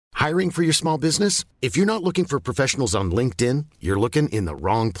Hiring for your small business? If you're not looking for professionals on LinkedIn, you're looking in the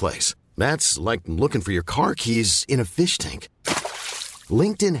wrong place. That's like looking for your car keys in a fish tank.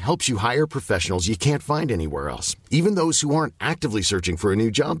 LinkedIn helps you hire professionals you can't find anywhere else, even those who aren't actively searching for a new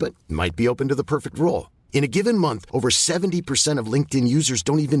job but might be open to the perfect role. In a given month, over 70% of LinkedIn users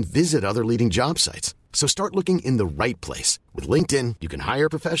don't even visit other leading job sites. So start looking in the right place. With LinkedIn, you can hire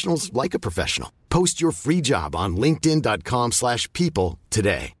professionals like a professional. Post your free job on linkedin.com/people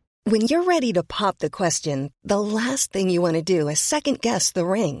today. When you're ready to pop the question, the last thing you want to do is second-guess the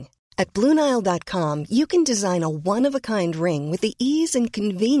ring. At BlueNile.com, you can design a one-of-a-kind ring with the ease and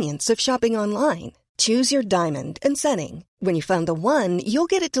convenience of shopping online. Choose your diamond and setting. When you find the one, you'll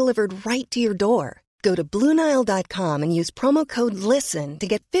get it delivered right to your door. Go to BlueNile.com and use promo code LISTEN to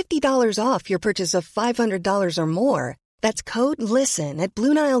get $50 off your purchase of $500 or more. That's code LISTEN at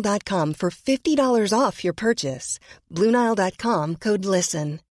BlueNile.com for $50 off your purchase. BlueNile.com, code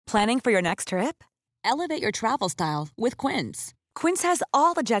LISTEN. Planning for your next trip? Elevate your travel style with Quince. Quince has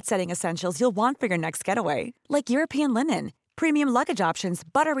all the jet-setting essentials you'll want for your next getaway, like European linen, premium luggage options,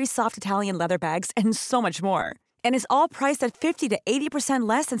 buttery soft Italian leather bags, and so much more. And is all priced at 50 to 80%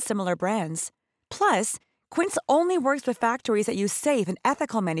 less than similar brands. Plus, Quince only works with factories that use safe and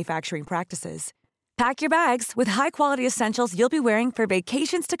ethical manufacturing practices. Pack your bags with high-quality essentials you'll be wearing for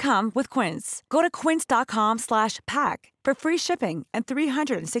vacations to come with Quince. Go to quince.com/pack for free shipping and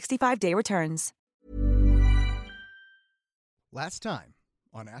 365-day returns. Last time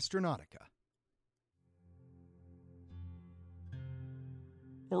on Astronautica.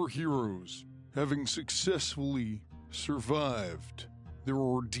 Our heroes, having successfully survived their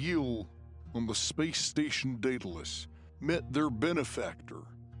ordeal on the space station Daedalus, met their benefactor,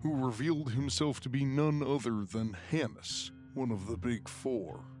 who revealed himself to be none other than Hannes, one of the Big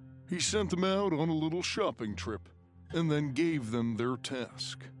Four. He sent them out on a little shopping trip, and then gave them their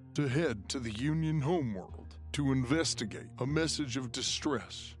task to head to the Union homeworld to investigate a message of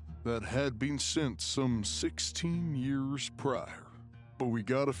distress that had been sent some 16 years prior. But we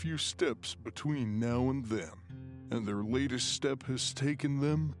got a few steps between now and then, and their latest step has taken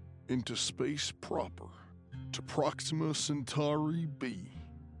them into space proper, to Proxima Centauri b.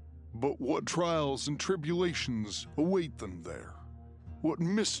 But what trials and tribulations await them there? What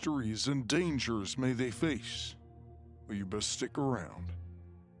mysteries and dangers may they face? Well, you best stick around,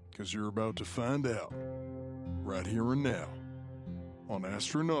 because you're about to find out, right here and now, on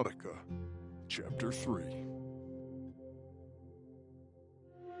Astronautica, Chapter 3.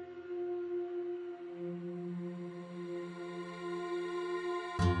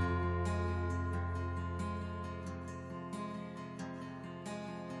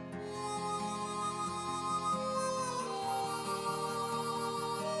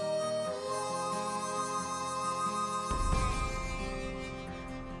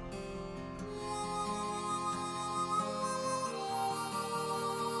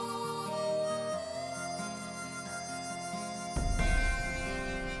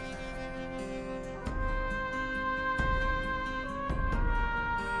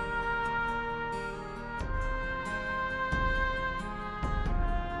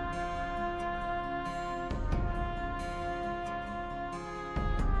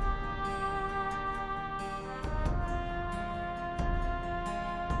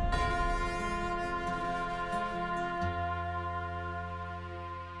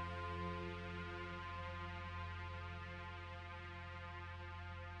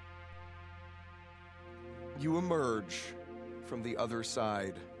 You emerge from the other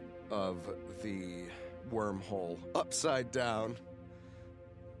side of the wormhole, upside down,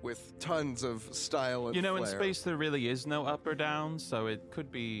 with tons of style and in flair. space there really is no up or down, so it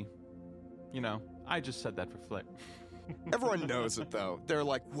could be, I just said that for flick. Everyone knows it, though. They're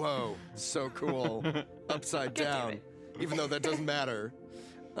like, whoa, so cool, upside down, even though that doesn't matter.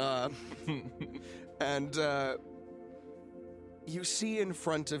 And you see in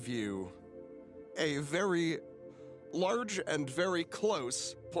front of you a very large and very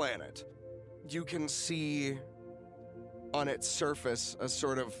close planet. You can see on its surface a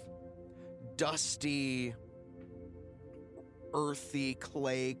sort of dusty, earthy,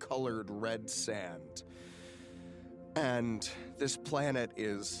 clay-colored red sand. And this planet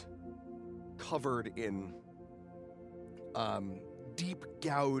is covered in deep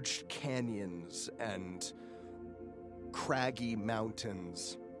gouged canyons and craggy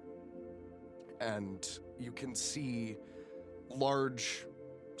mountains. And you can see large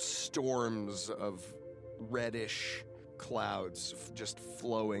storms of reddish clouds just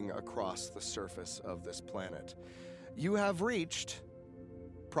flowing across the surface of this planet. You have reached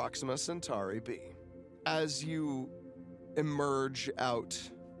Proxima Centauri b. As you emerge out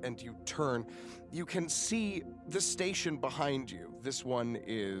and you turn, you can see the station behind you. This one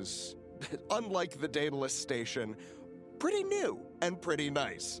is, unlike the Daedalus station, pretty new and pretty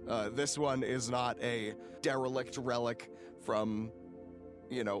nice. This one is not a derelict relic from,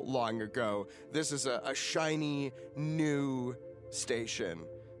 long ago. This is a shiny, new station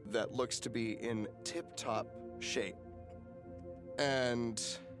that looks to be in tip-top shape. And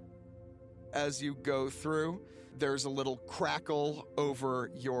as you go through, there's a little crackle over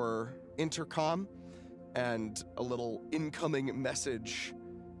your intercom, and a little incoming message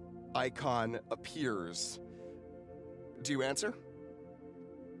icon appears. Do you answer?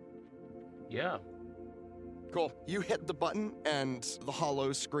 Yeah. Cool. You hit the button, and the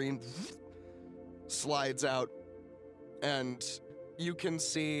hollow screen slides out, and you can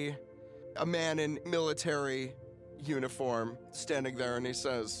see a man in military uniform standing there, and he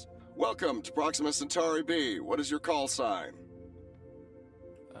says, "Welcome to Proxima Centauri B. What is your call sign?"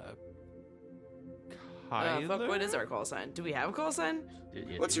 Kyler? Fuck, what is our call sign? Do we have a call sign?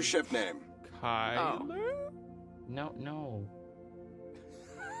 What's your ship name? Kyler? No.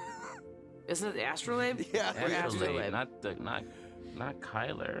 Isn't it the Astrolabe? Yeah, Astrolabe, not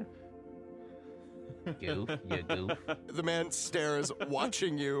Kyler. Goof, you goof. The man stares,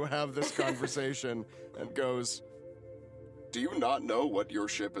 watching you have this conversation, and goes, "Do you not know what your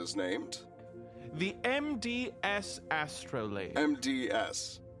ship is named?" The MDS Astrolabe.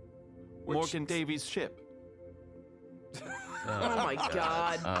 MDS. Morgan Davies' ship. Oh my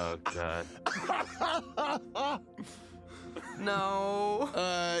god. Oh god. No.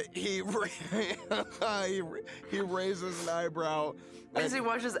 He raises an eyeyebrow. As he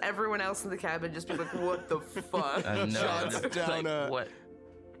watches everyone else in the cabin just be like, what the fuck?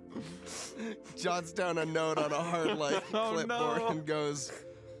 Jots down a note on a hard clipboard and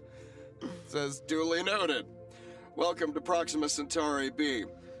says, "Duly noted. Welcome to Proxima Centauri B.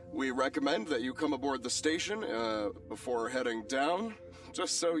 We recommend that you come aboard the station before heading down,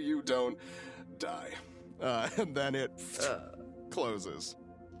 just so you don't die." And then it closes.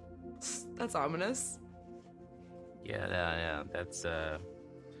 That's ominous. Yeah, that's,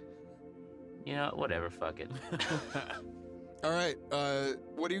 whatever, fuck it. All right,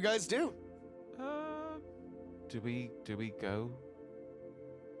 what do you guys do? Do we go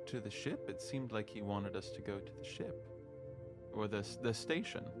to the ship? It seemed like he wanted us to go to the ship. Or the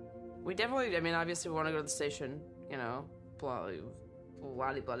station. We definitely, obviously we want to go to the station, blah, blah,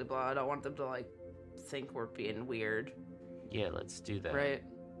 blah, blah. I don't want them to, think we're being weird. Yeah, let's do that. Right.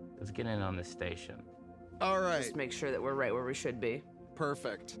 Let's get in on the station. All right. Just make sure that we're right where we should be.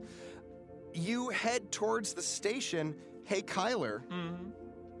 Perfect. You head towards the station. Hey, Kyler. Mm-hmm.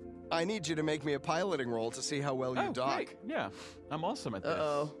 I need you to make me a piloting roll to see how well you dock. Great. Yeah, I'm awesome at this.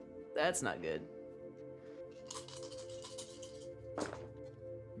 Uh-oh. That's not good.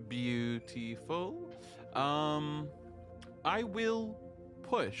 Beautiful. I will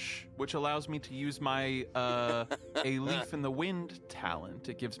push, which allows me to use my A Leaf in the Wind talent.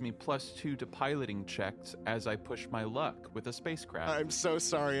 It gives me +2 to piloting checks as I push my luck with a spacecraft. I'm so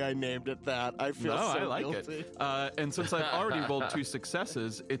sorry I named it that. I feel so I like guilty. it. And since I've already rolled 2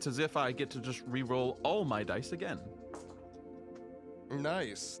 successes, it's as if I get to just re-roll all my dice again.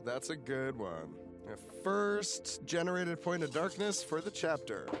 Nice. That's a good one. A first generated point of darkness for the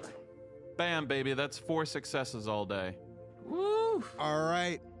chapter. Bam, baby. That's 4 successes all day. Woo! All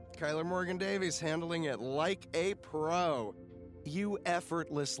right. Kyler Morgan Davies handling it like a pro. You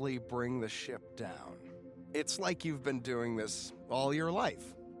effortlessly bring the ship down. It's like you've been doing this all your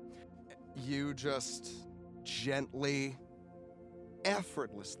life. You just gently,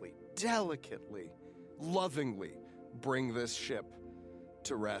 effortlessly, delicately, lovingly bring this ship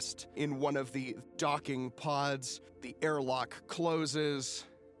to rest in one of the docking pods. The airlock closes,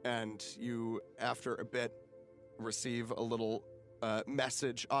 and you, after a bit, receive a little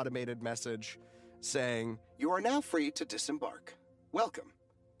automated message, saying, "You are now free to disembark. Welcome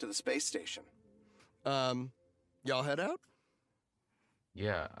to the space station." Y'all head out?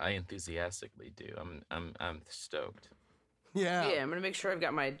 Yeah, I enthusiastically do. I'm stoked. Yeah. Yeah, I'm gonna make sure I've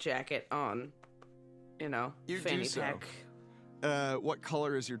got my jacket on. You fanny do so. pack. What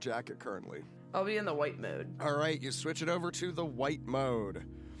color is your jacket currently? I'll be in the white mode. All right, you switch it over to the white mode,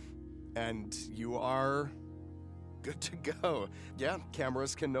 and you are good to go. Yeah,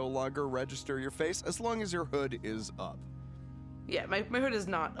 cameras can no longer register your face as long as your hood is up. Yeah, my hood is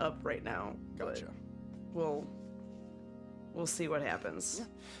not up right now. Gotcha. But we'll see what happens.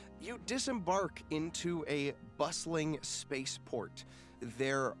 You disembark into a bustling spaceport.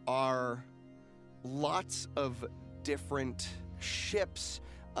 There are lots of different ships,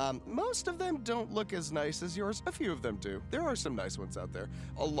 Most of them don't look as nice as yours. A few of them do. There are some nice ones out there.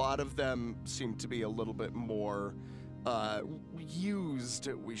 A lot of them seem to be a little bit more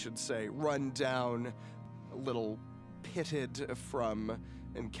used, we should say, run down, a little pitted from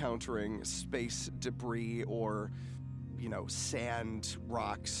encountering space debris or, sand,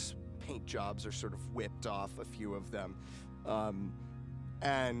 rocks. Paint jobs are sort of whipped off, a few of them.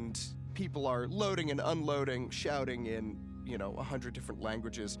 And people are loading and unloading, shouting in 100 different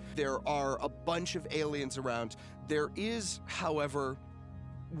languages. There are a bunch of aliens around. There is, however,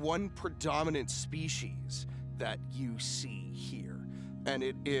 one predominant species that you see here, and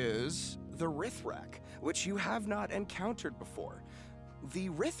it is the Rithrak, which you have not encountered before. The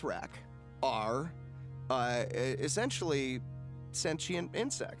Rithrak are essentially sentient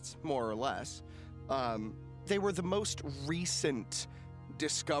insects, more or less. They were the most recent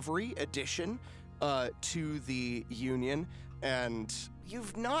discovery addition to the Union, and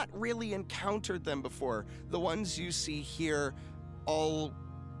you've not really encountered them before. The ones you see here all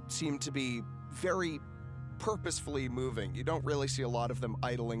seem to be very purposefully moving. You don't really see a lot of them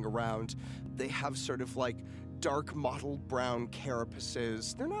idling around. They have sort of like dark mottled brown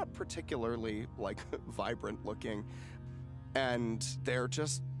carapaces. They're not particularly vibrant looking, and they're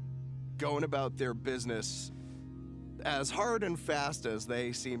just going about their business as hard and fast as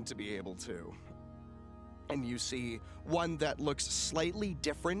they seem to be able to. And you see one that looks slightly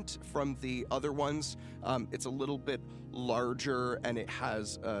different from the other ones. It's a little bit larger, and it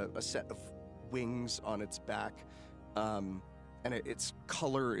has a set of wings on its back. And its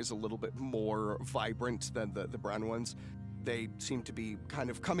color is a little bit more vibrant than the brown ones. They seem to be kind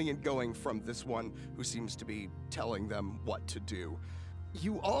of coming and going from this one who seems to be telling them what to do.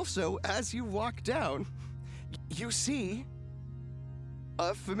 You also, as you walk down, you see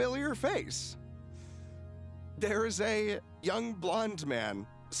a familiar face. There is a young blonde man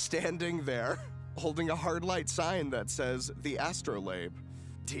standing there, holding a hard light sign that says the Astrolabe.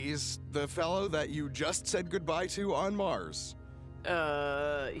 He's the fellow that you just said goodbye to on Mars.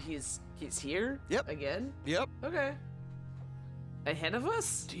 He's here? Yep. Again? Yep. Okay. Ahead of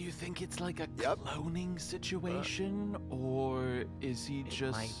us? Do you think it's like a cloning situation, or is he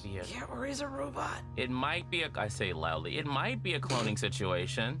just... Yeah, or he's a robot. It might be I say loudly, it might be a cloning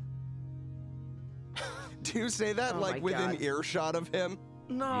situation. Do you say that within earshot of him?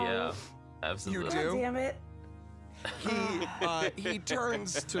 No. Yeah, absolutely. You do? God damn it. He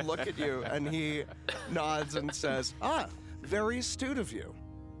turns to look at you, and he nods and says, very astute of you.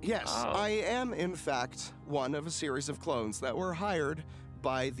 Yes, I am, in fact, one of a series of clones that were hired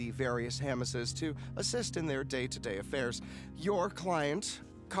by the various Hamises to assist in their day-to-day affairs. Your client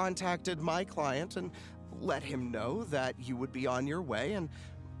contacted my client and let him know that you would be on your way, and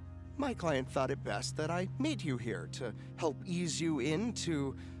my client thought it best that I meet you here to help ease you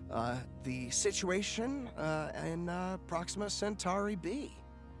into the situation in Proxima Centauri B.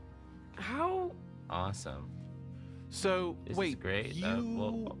 How? Awesome. So, This wait, is great.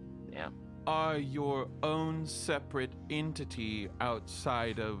 you Yeah. are your own separate entity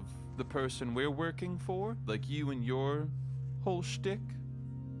outside of the person we're working for? Like you and your whole shtick?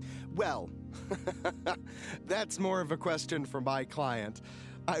 Well, that's more of a question for my client.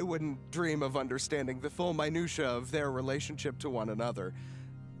 I wouldn't dream of understanding the full minutia of their relationship to one another.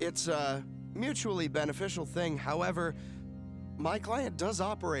 It's a mutually beneficial thing. However, my client does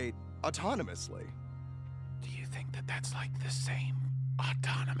operate autonomously. Do you think that that's like the same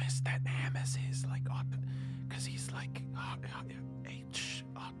autonomous that Hamas is? Like, because he's like H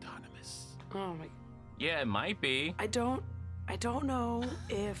autonomous. Oh my. Yeah, it might be. I don't know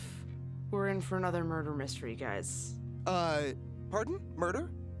if we're in for another murder mystery, guys. Pardon?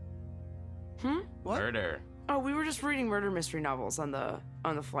 Murder? What? Murder. Oh, we were just reading murder mystery novels on the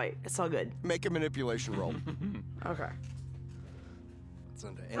flight. It's all good. Make a manipulation roll. Okay. It's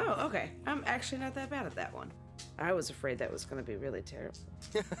under Oh, okay. I'm actually not that bad at that one. I was afraid that was going to be really terrible.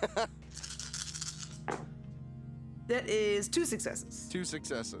 That is 2 successes. 2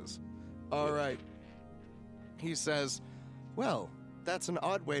 successes. All right. He says, well, that's an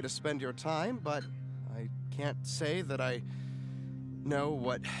odd way to spend your time, but I can't say that I know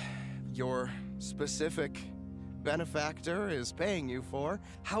what your specific benefactor is paying you for.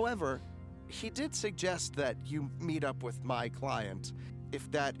 However, he did suggest that you meet up with my client, if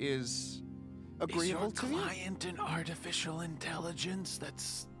that is agreeable to you. Is your client an artificial intelligence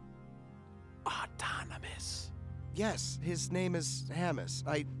that's autonomous? Yes, his name is Hamas.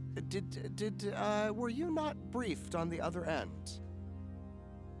 Were you not briefed on the other end?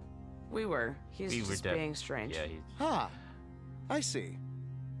 We were. He's just being strange. Yeah, I see.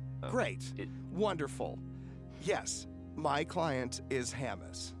 Great. Wonderful. Yes, my client is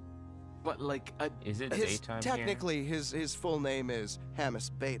Hamas. But like, Is it daytime Technically, his full name is Hamas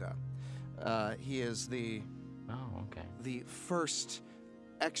Beta. He is the first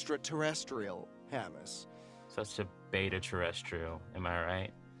extraterrestrial Hamas. Such a beta terrestrial. Am I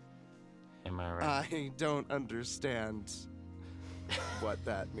right? I don't understand what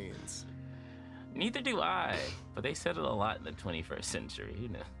that means. Neither do I. But they said it a lot in the 21st century, you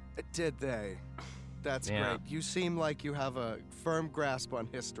know. Did they? That's Yeah. great. You seem like you have a firm grasp on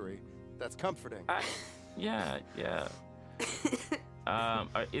history. That's comforting. Yeah.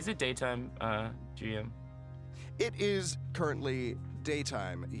 Is it daytime, GM? It is currently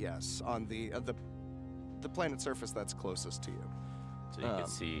daytime, yes, on the planet's surface that's closest to you. So you can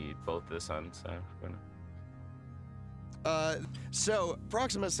see both the suns. So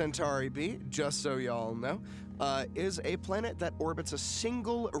Proxima Centauri b, just so y'all know, is a planet that orbits a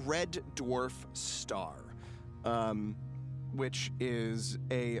single red dwarf star, which is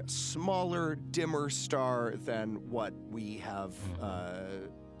a smaller, dimmer star than what we have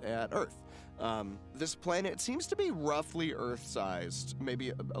at Earth. This planet seems to be roughly Earth-sized,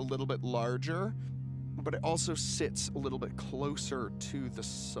 maybe a little bit larger, but it also sits a little bit closer to the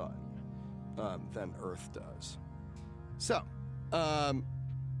sun than Earth does. So,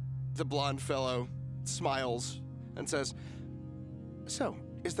 the blonde fellow smiles and says, "So,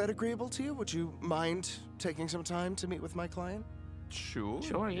 is that agreeable to you? Would you mind taking some time to meet with my client?"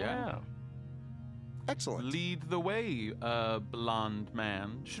 Sure, yeah. Excellent. Lead the way, blonde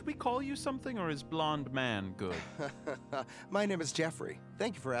man. Should we call you something, or is blonde man good? My name is Jeffrey.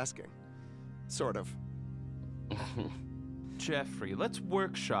 Thank you for asking. Sort of. Jeffrey, let's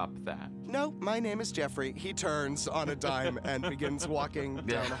workshop that. No, my name is Jeffrey. He turns on a dime and begins walking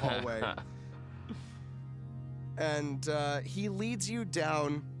down the hallway. And he leads you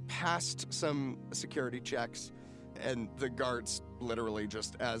down past some security checks, and the guards literally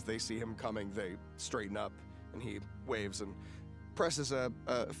just as they see him coming, they straighten up, and he waves and presses a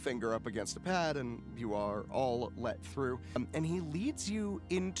finger up against a pad, and you are all let through. And he leads you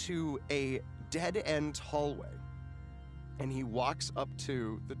into a dead-end hallway. And he walks up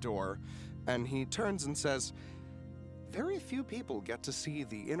to the door, and he turns and says, "Very few people get to see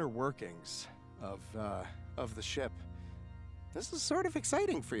the inner workings of the ship. This is sort of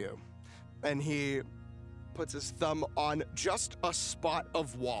exciting for you." And he puts his thumb on just a spot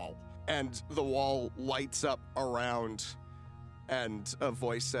of wall, and the wall lights up around, and a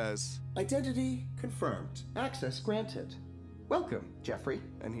voice says, "Identity confirmed. Access granted. Welcome, Jeffrey."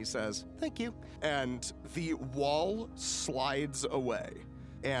 And he says, "Thank you." And the wall slides away,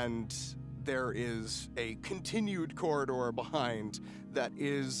 and there is a continued corridor behind that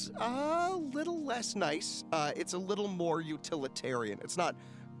is a little less nice. It's a little more utilitarian. It's not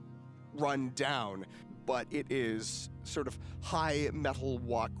run down, but it is sort of high metal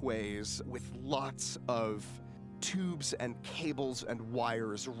walkways with lots of tubes and cables and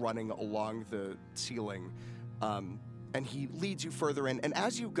wires running along the ceiling. And he leads you further in, and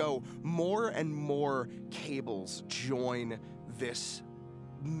as you go, more and more cables join this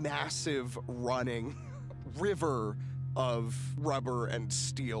massive running river of rubber and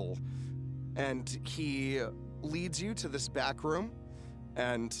steel. And he leads you to this back room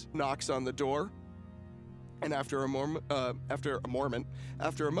and knocks on the door. And after a moment, the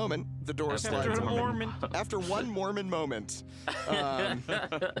door slides open. After one Mormon moment,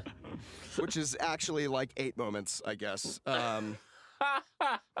 which is actually like 8 moments, I guess. I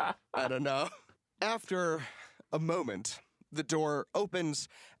don't know. After a moment, the door opens,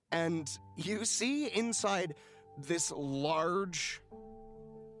 and you see inside this large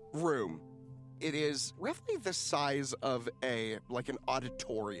room. It is roughly the size of an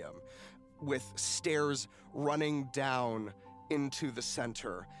auditorium, with stairs running down into the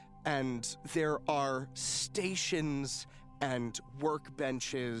center. And there are stations and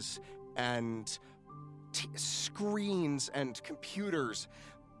workbenches and screens and computers.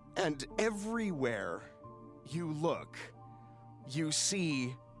 And everywhere you look, you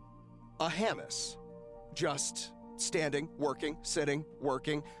see a Hamas just standing, working, sitting,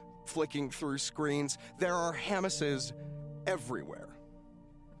 working, flicking through screens. There are Hamases everywhere.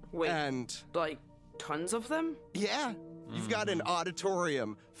 Wait, and like tons of them? Yeah. You've got an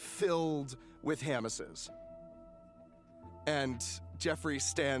auditorium filled with Hamases. And Jeffrey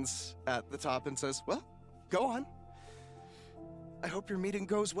stands at the top and says, "Well, go on. I hope your meeting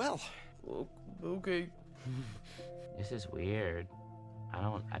goes well." Okay. This is weird. I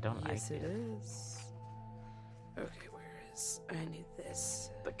don't like Yes, it it. is. Okay, where is... I need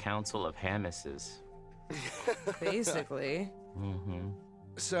this. The Council of Hamases. Basically. Mm-hmm.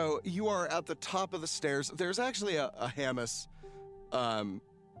 So you are at the top of the stairs. There's actually a Hamas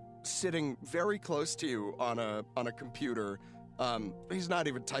sitting very close to you on a computer. He's not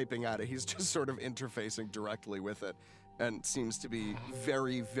even typing at it. He's just sort of interfacing directly with it and seems to be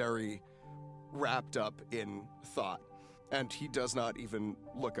very, very wrapped up in thought. And he does not even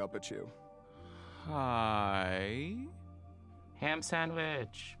look up at you. Hi. Ham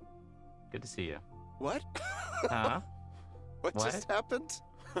sandwich. Good to see you. What? Huh? What just happened?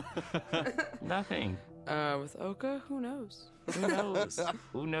 Nothing. With Oka, who knows? Who knows?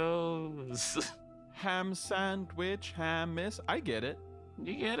 Who knows? Ham sandwich, Hamas. I get it.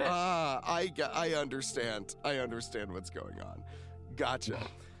 You get it? I understand. I understand what's going on. Gotcha.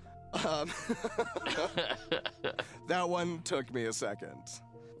 That one took me a second.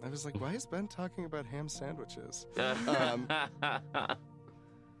 I was like, why is Ben talking about ham sandwiches?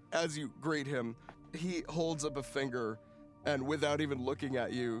 As you greet him, he holds up a finger and without even looking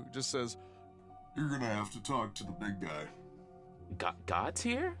at you, just says, You're gonna have to talk to the big guy. God's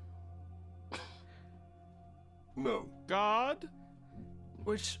here? No. God?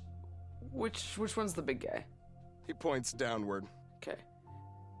 Which one's the big guy? He points downward. Okay.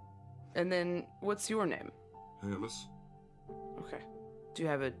 And then, what's your name? Hamas. Okay. Do you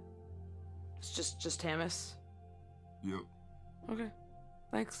have a... It's just Hamas? Yep. Okay.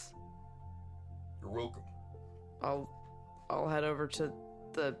 Thanks. You're welcome. I'll head over to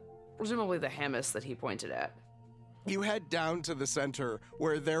presumably the Hamas that he pointed at. You head down to the center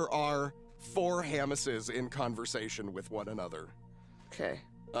where there are 4 Hamases in conversation with one another. Okay.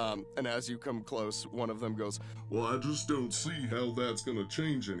 And as you come close, one of them goes, Well, I just don't see how that's gonna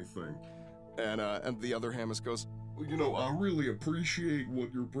change anything. and the other Hamas goes, You know, I really appreciate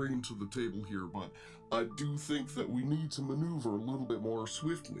what you're bringing to the table here, but I do think that we need to maneuver a little bit more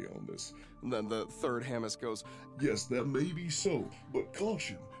swiftly on this. and then the third Hamas goes, Yes, that may be so, but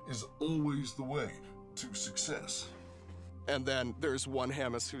caution is always the way to success. and then there's one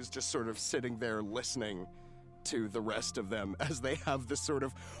Hamas who's just sort of sitting there listening to the rest of them as they have this sort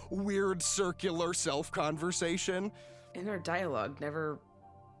of weird circular self-conversation. And their dialogue never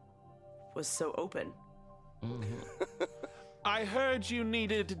was so open. I heard you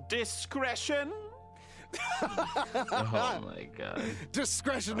needed discretion. Oh my god.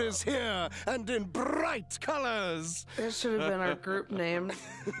 Discretion is here and in bright colors. That should have been our group name.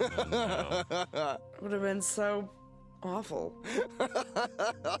 Would have been so awful.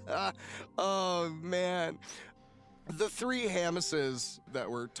 Oh, man. The 3 Hamases that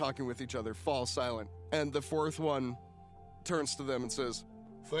were talking with each other fall silent, and the fourth one turns to them and says,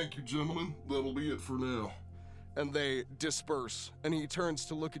 Thank you, gentlemen. That'll be it for now. and they disperse, and he turns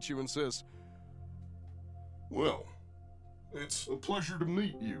to look at you and says, Well, it's a pleasure to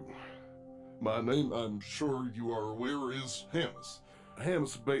meet you. My name, I'm sure you are aware, is Hamas.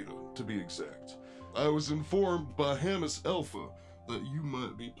 Hamas Beta, to be exact. I was informed by Hamas Alpha that you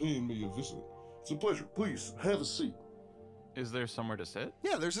might be paying me a visit. It's a pleasure. Please, have a seat. Is there somewhere to sit?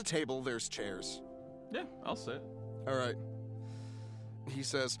 yeah, there's a table, there's chairs. Yeah, I'll sit. All right. He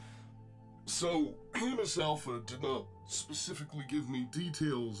says, So, Hamas Alpha did not specifically give me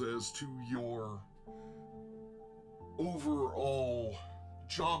details as to your overall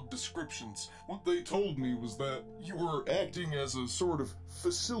job descriptions. What they told me was that you were acting as a sort of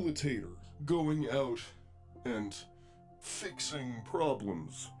facilitator, going out and fixing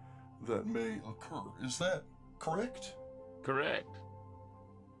problems that may occur. Is that correct? Correct.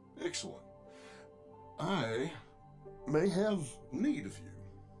 Excellent. I may have need of you.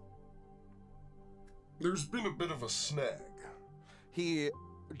 There's been a bit of a snag. he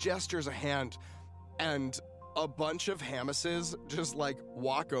gestures a hand, and a bunch of Hamases just like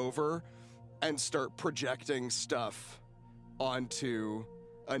walk over and start projecting stuff onto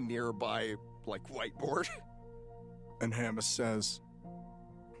a nearby like whiteboard. And Hamas says,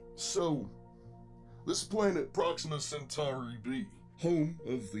 So, this planet Proxima Centauri b, home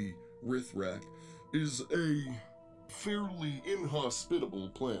of the Rithrak, is a fairly inhospitable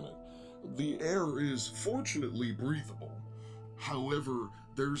planet. The air is fortunately breathable. However,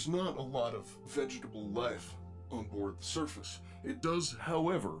 there's not a lot of vegetable life on board the surface. It does,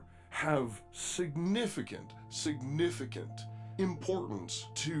 however, have significant importance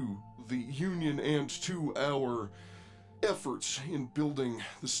to the Union and to our efforts in building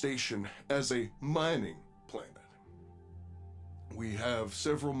the station as a mining planet. We have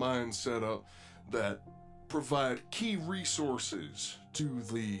several mines set up that provide key resources to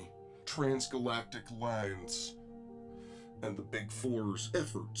the transgalactic lines and the Big Four's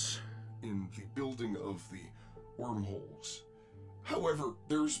efforts in the building of the wormholes. However,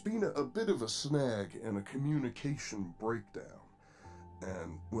 there's been a bit of a snag and a communication breakdown.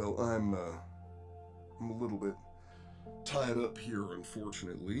 And, well, I'm a little bit tied up here,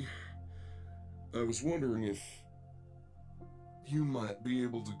 unfortunately. I was wondering if you might be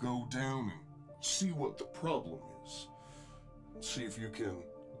able to go down and see what the problem is. See if you can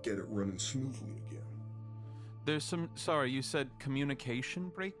get it running smoothly again. There's some... Sorry, you said communication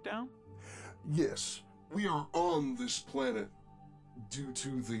breakdown? Yes, we are on this planet due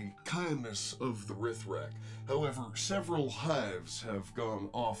to the kindness of the Rithrak. However, several hives have gone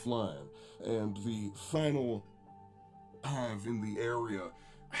offline, and the final hive in the area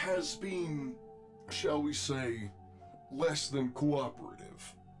has been, shall we say, less than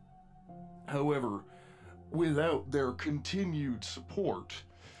cooperative. However, without their continued support,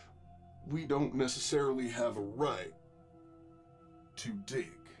 we don't necessarily have a right to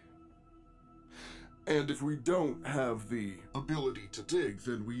dig. And if we don't have the ability to dig,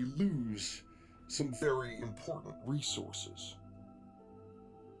 then we lose some very important resources.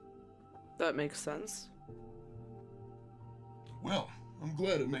 That makes sense. Well, I'm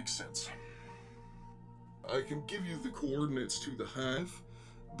glad it makes sense. I can give you the coordinates to the hive.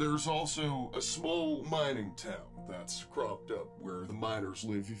 There's also a small mining town that's cropped up where the miners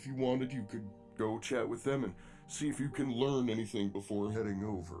live. If you wanted, you could go chat with them and see if you can learn anything before heading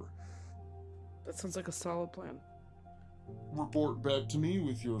over. That sounds like a solid plan. Report back to me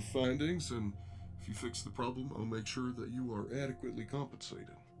with your findings, and if you fix the problem, I'll make sure that you are adequately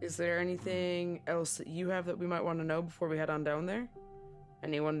compensated. Is there anything else that you have that we might want to know before we head on down there?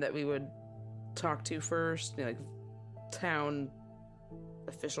 Anyone that we would talk to first? You know, like town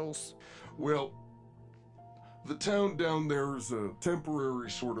officials? Well, the town down there is a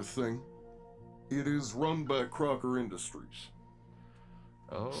temporary sort of thing. It is run by Crocker Industries.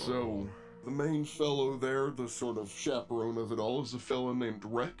 Oh. So, the main fellow there, the sort of chaperone of it all, is a fellow named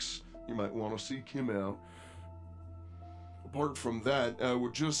Rex. You might want to seek him out. Apart from that, I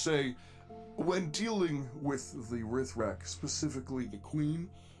would just say, when dealing with the Rithrak, specifically the Queen,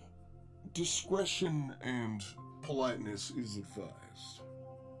 discretion and politeness is advised.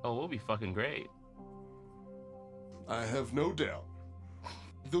 Oh, we'll be fucking great. I have no doubt.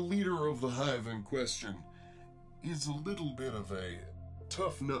 The leader of the hive in question is a little bit of a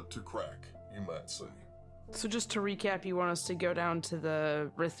tough nut to crack, you might say. So just to recap, you want us to go down to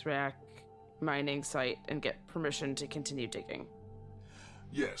the Rithrak mining site and get permission to continue digging?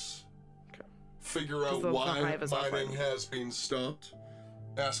 Yes. Okay. Figure out the why hive is mining offline. has been stopped.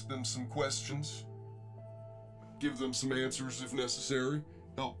 Ask them some questions. Give them some answers if necessary.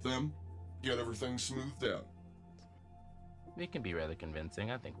 Help them get everything smoothed out. It can be rather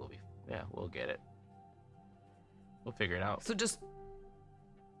convincing. I think we'll get it. We'll figure it out. So just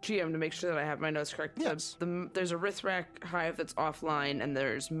GM, to make sure that I have my notes correct. Yes. There's a Rithrak hive that's offline, and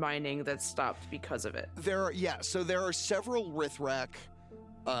there's mining that's stopped because of it. There are several Rithrak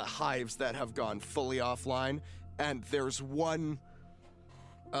hives that have gone fully offline, and there's one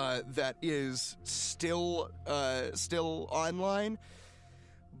that is still online,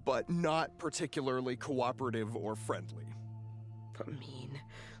 but not particularly cooperative or friendly. But mean.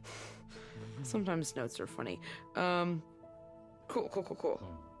 Sometimes notes are funny. Cool.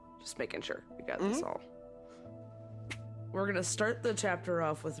 Just making sure we got this all. We're gonna start the chapter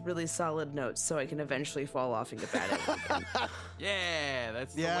off with really solid notes so I can eventually fall off and get bad at it. Yeah,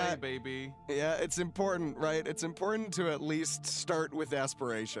 that's the way, baby. Yeah, it's important, right? It's important to at least start with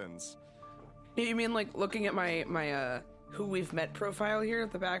aspirations. You mean like looking at my who we've met profile here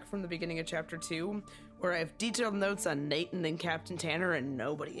at the back from the beginning of chapter 2, where I have detailed notes on Nathan and Captain Tanner and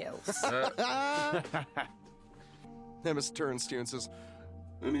nobody else. Hemis turns to you and says,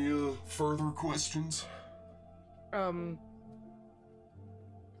 Any further questions?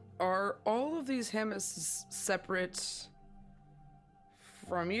 Are all of these Hemis separate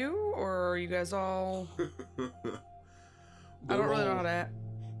from you, or are you guys all... I don't really know how to...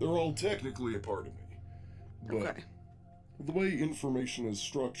 They're all technically a part of me. But Okay. the way information is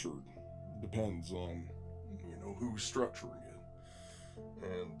structured depends on, who's structuring it.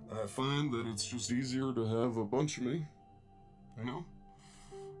 And I find that it's just easier to have a bunch of me,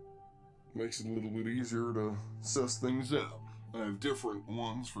 Makes it a little bit easier to suss things out. I have different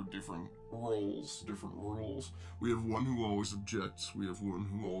ones for different roles, different rules. We have one who always objects. We have one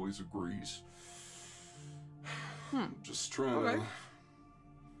who always agrees. Just trying to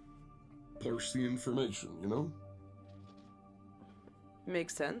parse the information,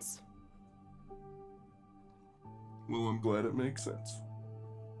 Makes sense. Well, I'm glad it makes sense.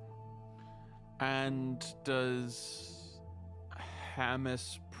 And does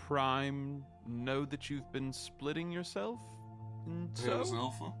Hamis Prime know that you've been splitting yourself? As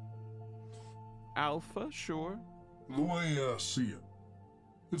Alpha. Alpha, sure. The way I see it,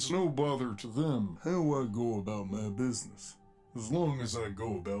 It's no bother to them how I go about my business, as long as I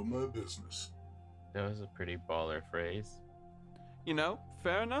go about my business. That was a pretty baller phrase. You know,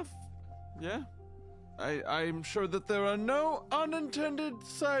 fair enough. Yeah. I'm sure that there are no unintended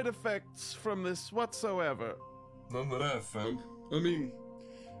side effects from this whatsoever. None that I've found. I mean,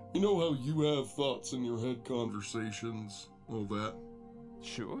 you know how you have thoughts in your head, conversations, all that?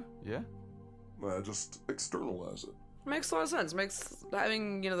 Sure, yeah. I just externalize it. Makes a lot of sense. Makes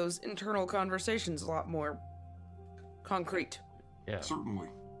having, those internal conversations a lot more concrete. Yeah. Certainly.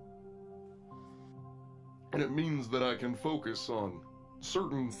 And it means that I can focus on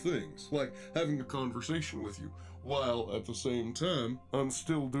certain things, like having a conversation with you, while at the same time, I'm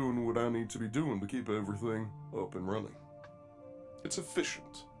still doing what I need to be doing to keep everything up and running. It's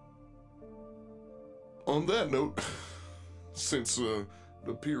efficient. On that note, since it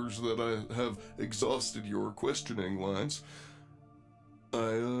appears that I have exhausted your questioning lines,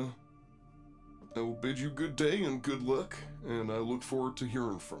 I will bid you good day and good luck, and I look forward to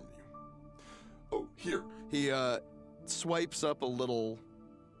hearing from you. Oh, here. He swipes up a little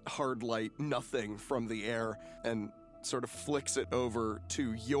hard light nothing from the air and sort of flicks it over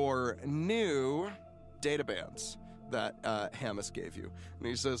to your new databands that Hamas gave you. And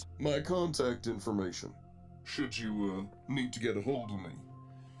he says, My contact information, should you need to get a hold of me.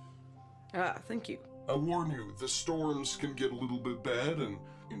 Thank you. I warn you, the storms can get a little bit bad and,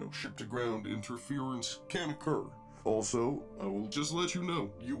 ship-to-ground interference can occur. Also, I will just let you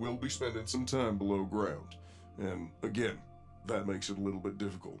know, you will be spending some time below ground. And, again, that makes it a little bit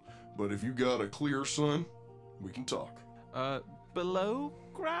difficult. But if you got a clear sun, we can talk. Below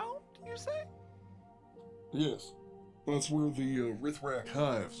ground, you say? Yes. That's where the Rithrak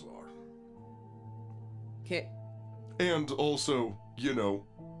hives are. Okay. And also,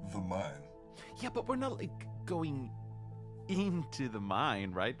 the mine. Yeah, but we're not, going into the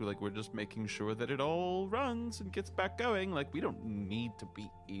mine, right? We're just making sure that it all runs and gets back going. We don't need to be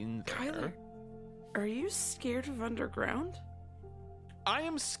in there. Kyler, are you scared of underground? I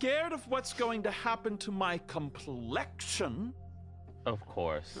am scared of what's going to happen to my complexion. Of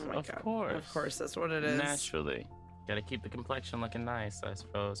course. Oh my God. Of course, that's what it is. Naturally. Gotta keep the complexion looking nice, I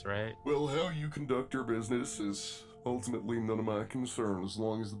suppose, right? Well, how you conduct your business is ultimately none of my concern, as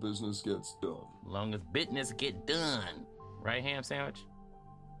long as the business gets done. As long as business get done. Right, ham sandwich?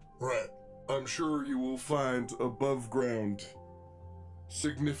 Right. I'm sure you will find above ground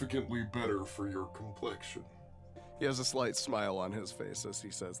significantly better for your complexion. he has a slight smile on his face as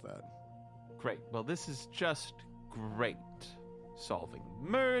he says that. Great. Well, this is just great. Solving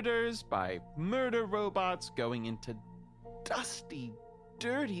murders by murder robots, going into dusty,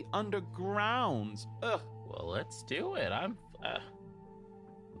 dirty undergrounds. Ugh. Well, let's do it. I'm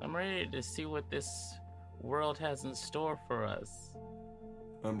ready to see what this world has in store for us.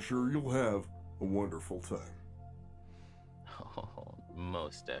 I'm sure you'll have a wonderful time. Oh,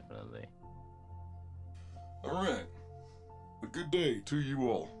 most definitely. All right. A good day to you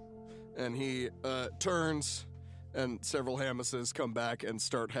all. And he turns, and several Hamases come back and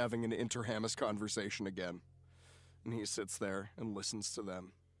start having an inter-Hamas conversation again. And he sits there and listens to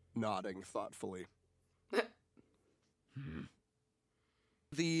them, nodding thoughtfully.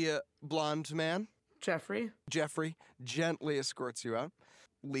 The blonde man, Jeffrey, gently escorts you out,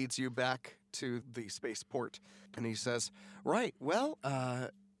 leads you back to the spaceport, and he says, right, well,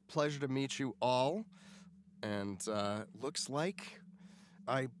 pleasure to meet you all, and looks like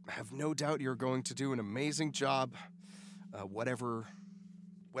I have no doubt you're going to do an amazing job. Whatever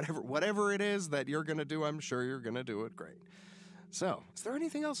it is that you're going to do, I'm sure you're going to do it great. So, is there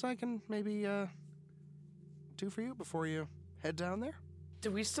anything else I can maybe do for you before you head down there?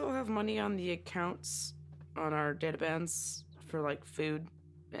 do we still have money on the accounts on our databands for like food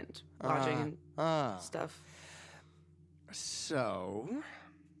and lodging and stuff? So,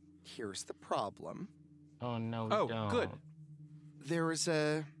 here's the problem. Oh, no, we don't. Oh, good. There is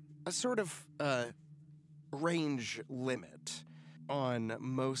a sort of range limit on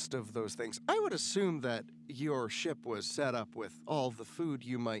most of those things. I would assume that your ship was set up with all the food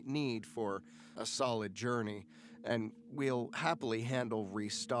you might need for a solid journey, and we'll happily handle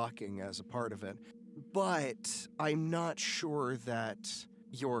restocking as a part of it. But I'm not sure that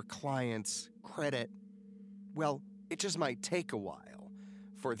your client's credit, well, it just might take a while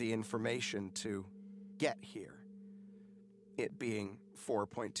for the information to get here. It being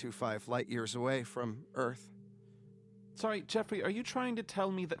 4.25 light years away from Earth. Sorry, Jeffrey, are you trying to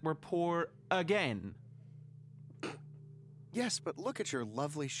tell me that we're poor again? Yes, but look at your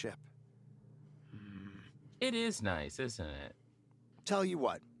lovely ship. It is nice, isn't it? Tell you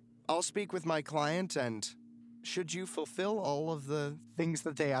what, I'll speak with my client and should you fulfill all of the things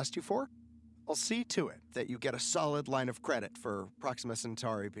that they asked you for, I'll see to it that you get a solid line of credit for Proxima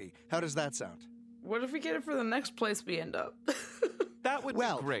Centauri B. How does that sound? What if we get it for the next place we end up? That would be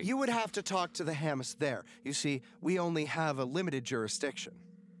great. Well, you would have to talk to the Hamas there. You see, we only have a limited jurisdiction.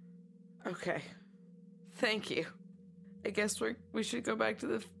 Okay. Thank you. I guess we should go back to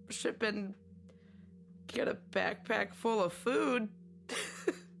the ship and get a backpack full of food.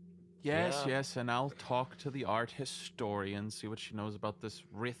 Yes, and I'll talk to the art historian, see what she knows about this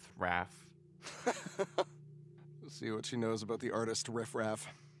riffraff. See what she knows about the artist riffraff.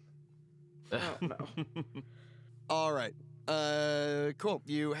 Oh, no. All right. Cool.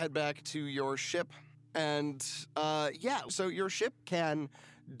 You head back to your ship, and so your ship can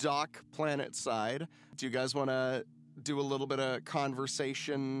dock planet side. Do you guys want to do a little bit of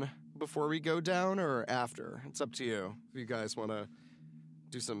conversation before we go down, or after? It's up to you. If you guys want to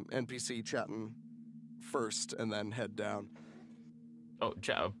do some NPC chatting first and then head down. Oh,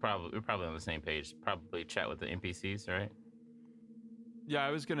 we're probably on the same page. Probably chat with the NPCs, right? Yeah,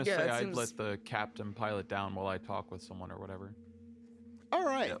 I was going to say I'd seems... let the captain pilot down while I talk with someone or whatever. All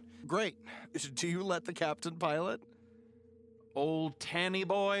right. Great. Do you let the captain pilot? Old Tanny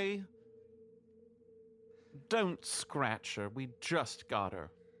boy. Don't scratch her. We just got her.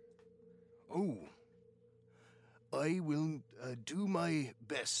 Oh. I will do my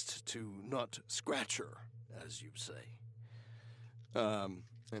best to not scratch her, as you say.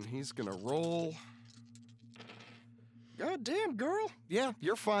 And he's gonna roll. God damn, girl. Yeah,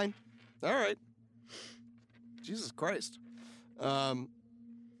 you're fine. All right. Jesus Christ. Yeah,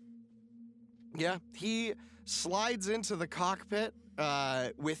 he slides into the cockpit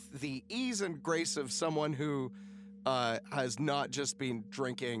with the ease and grace of someone who has not just been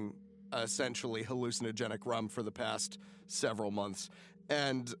drinking essentially hallucinogenic rum for the past several months.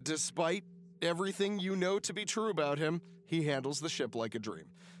 And despite everything you know to be true about him, he handles the ship like a dream.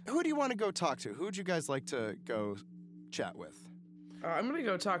 Who do you want to go talk to? Who would you guys like to go chat with? I'm going to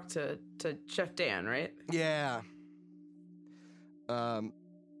go talk to Chef Dan, right? Yeah. All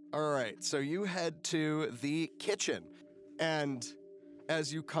right, so you head to the kitchen, and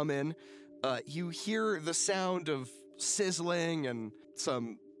as you come in, you hear the sound of sizzling and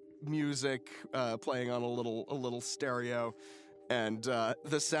some music playing on a little stereo, and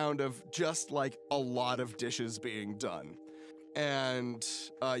the sound of just like a lot of dishes being done. And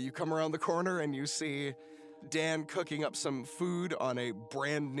you come around the corner and you see Dan cooking up some food on a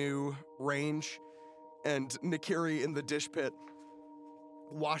brand new range, and Nakiri in the dish pit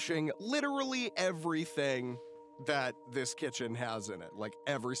washing literally everything that this kitchen has in it. Like,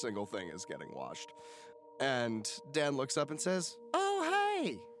 every single thing is getting washed. And Dan looks up and says, "Oh,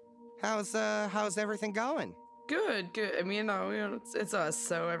 hey! How's everything going?" Good. I mean, it's us,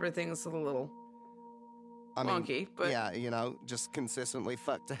 so everything's a little wonky, but... Yeah, just consistently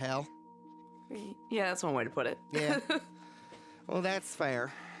fucked to hell. Yeah, that's one way to put it. Yeah. Well, that's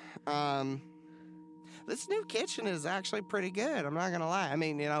fair. This new kitchen is actually pretty good, I'm not gonna lie. I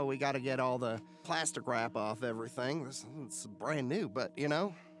mean, we gotta get all the plastic wrap off everything. It's brand new, but,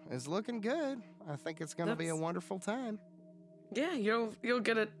 it's looking good. I think it's gonna be a wonderful time. Yeah, you'll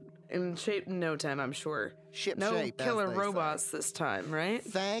get it in shape in no time, I'm sure. Shape, no killer robots this time, right?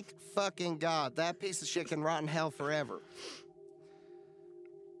 Thank fucking God. That piece of shit can rot in hell forever.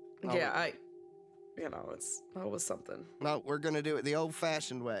 Yeah, it's always something. No, we're gonna do it the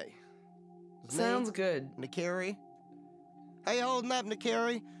old-fashioned way. Sounds good. Nakiri? Hey, holding up,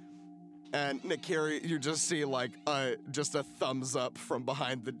 Nakiri? And Nakiri, you just see, like, just a thumbs up from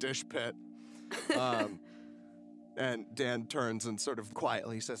behind the dish pit. And Dan turns and sort of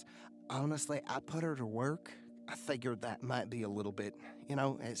quietly says, "Honestly, I put her to work. I figured that might be a little bit,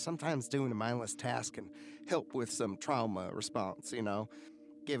 sometimes doing a mindless task can help with some trauma response,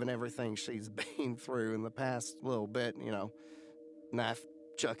 given everything she's been through in the past little bit, knife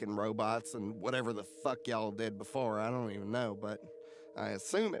chucking robots and whatever the fuck y'all did before. I don't even know, but I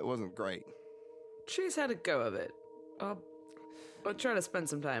assume it wasn't great." She's had a go of it. I'll try to spend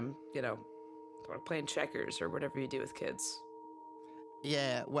some time, playing checkers or whatever you do with kids.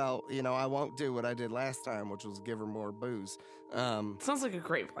 Yeah, well, I won't do what I did last time, which was give her more booze. Sounds like a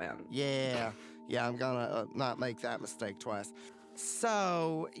great plan. Yeah, I'm gonna not make that mistake twice.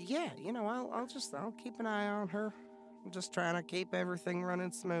 So, yeah, I'll keep an eye on her. I'm just trying to keep everything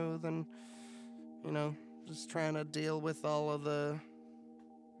running smooth and, just trying to deal with all of the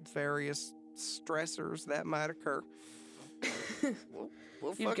various stressors that might occur.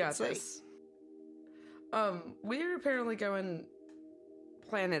 We'll You've got see. this. We're apparently going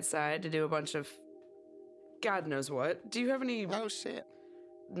planet side to do a bunch of God knows what. Do you have any... Oh, shit.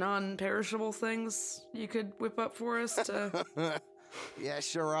 non-perishable things you could whip up for us to... Yeah,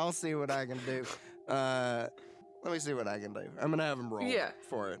 sure, I'll see what I can do. Let me see what I can do. I'm gonna have him roll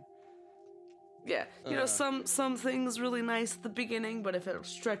for it. Yeah, you know, some things really nice at the beginning, but if it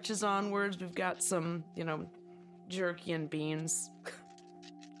stretches onwards, we've got some, you know, jerky and beans.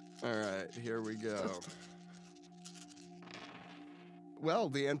 All right, here we go. Well,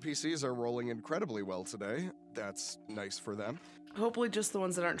 the NPCs are rolling incredibly well today. That's nice for them. Hopefully just the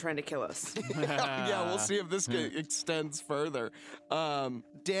ones that aren't trying to kill us. Yeah, we'll see if this extends further.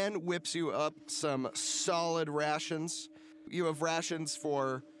 Dan whips you up some solid rations. You have rations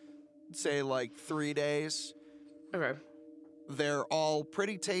for, say, like 3 days. Okay. They're all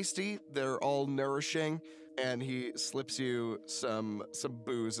pretty tasty. They're all nourishing. And he slips you some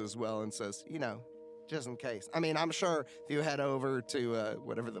booze as well and says, you know, just in case. I mean, I'm sure if you head over to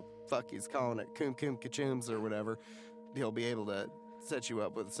whatever the fuck he's calling it, Coom Kachooms or whatever, he'll be able to set you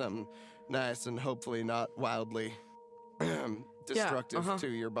up with something nice and hopefully not wildly destructive to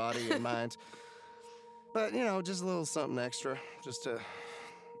your body and mind. But, you know, just a little something extra just to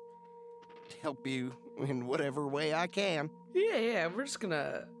help you in whatever way I can. Yeah, we're just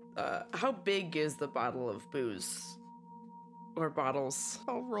gonna... how big is the bottle of booze? Or bottles?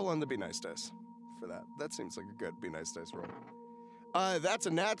 I'll roll on the Be Nice dice for that. That seems like a good Be Nice dice roll. That's a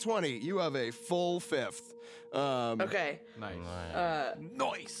nat 20. You have a full fifth. Okay. Nice.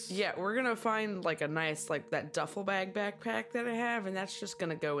 Nice. Yeah, we're gonna find like a nice, like that duffel bag backpack that I have, and that's just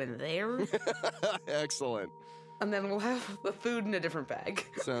gonna go in there. Excellent. And then we'll have the food in a different bag.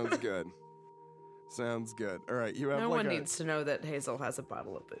 Sounds good. Sounds good. All right, you have no like one needs to know that Hazel has a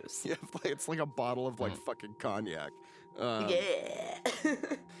bottle of booze. Yeah, it's like a bottle of like fucking cognac. Yeah.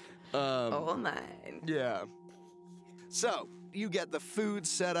 All mine. Yeah. So, you get the food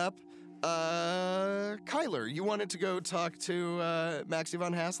set up. Kyler, you wanted to go talk to Maxie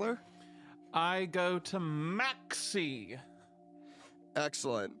von Hassler? I go to Maxie.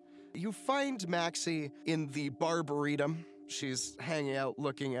 Excellent. You find Maxie in the Barbaretum. She's hanging out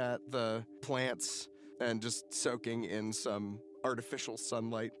looking at the plants and just soaking in some artificial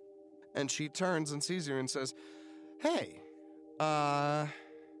sunlight. And she turns and sees you and says, hey, how's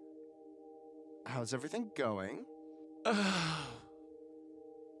everything going?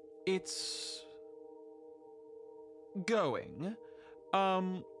 It's going.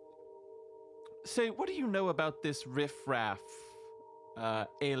 Say, what do you know about this riffraff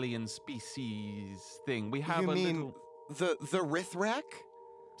alien species thing? We have you a mean little... the Rithrak?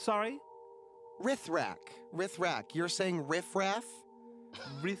 Sorry? Rithrak. You're saying riffraff?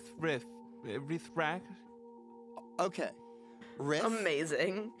 Rithrak? Okay. Riff.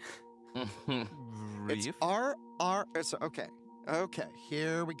 Amazing. It's R. It's okay. Okay,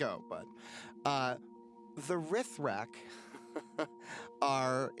 here we go, bud. The Rithrak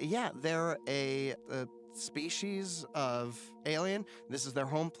they're a species of alien. This is their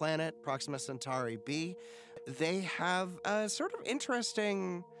home planet, Proxima Centauri b. They have a sort of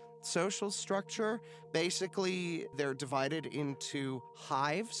interesting social structure. Basically, they're divided into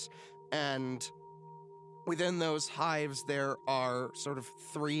hives, and within those hives, there are sort of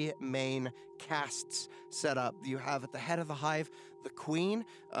three main castes set up. You have at the head of the hive the queen.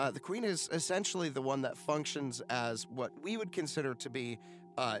 The queen is essentially the one that functions as what we would consider to be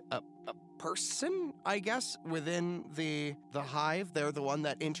a person, I guess, within the hive. They're the one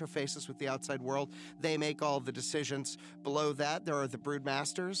that interfaces with the outside world. They make all the decisions. Below that, there are the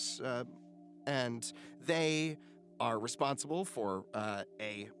broodmasters, and they are responsible for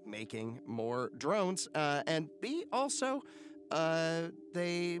A, making more drones, and B, also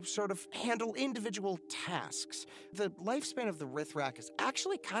they sort of handle individual tasks. The lifespan of the Rithrak is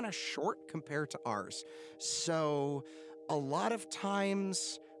actually kind of short compared to ours. So a lot of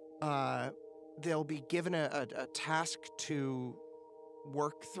times they'll be given a task to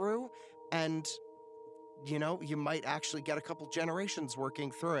work through, and you know, you might actually get a couple generations working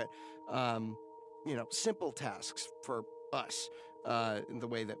through it. Simple tasks for us, in the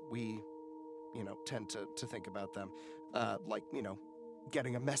way that we, tend to think about them. Like,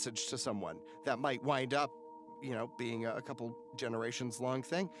 getting a message to someone that might wind up, being a couple generations long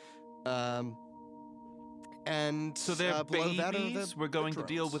thing. And so they're babies? We're going the to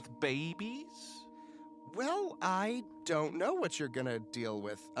deal drones. with babies? Well, I don't know what you're going to deal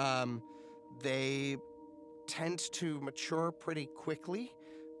with. They tend to mature pretty quickly.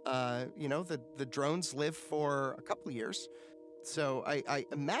 The drones live for a couple of years. So I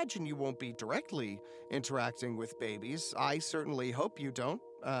imagine you won't be directly interacting with babies. I certainly hope you don't.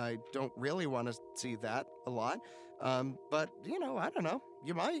 I don't really want to see that a lot. But, I don't know.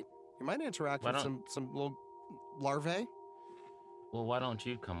 You might interact with some little larvae. Well, why don't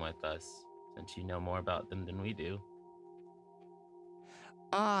you come with us, since you know more about them than we do?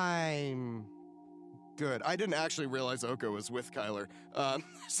 I'm good. I didn't actually realize Oka was with Kyler.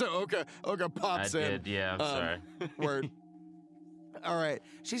 So Oka pops in. I did, yeah, I'm sorry. Word. All right.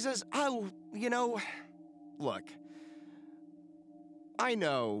 She says, look, I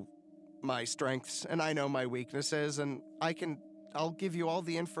know my strengths and I know my weaknesses, and I'll give you all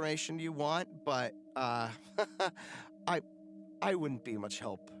the information you want, but I wouldn't be much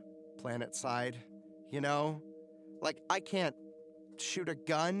help planet side, you know? Like, I can't shoot a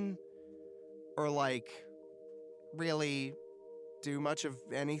gun or, like, really do much of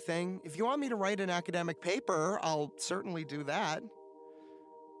anything. If you want me to write an academic paper, I'll certainly do that.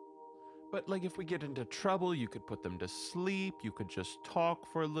 But, like, if we get into trouble, you could put them to sleep. You could just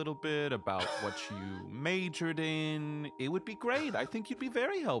talk for a little bit about what you majored in. It would be great. I think you'd be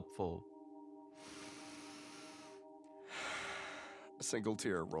very helpful. A single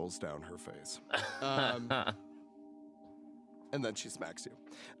tear rolls down her face. And then she smacks you.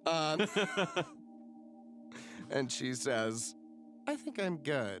 And she says, I think I'm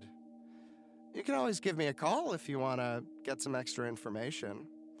good. You can always give me a call if you want to get some extra information.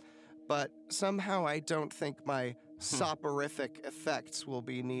 But somehow I don't think my soporific effects will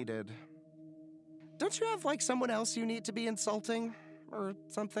be needed. Don't you have, like, someone else you need to be insulting or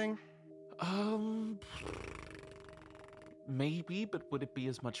something? Maybe, but would it be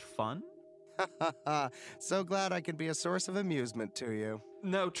as much fun? So glad I could be a source of amusement to you.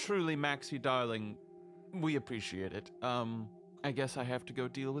 No, truly, Maxie, darling, we appreciate it. I guess I have to go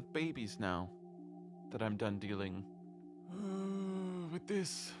deal with babies now that I'm done dealing with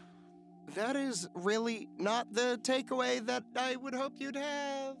this. That is really not the takeaway that I would hope you'd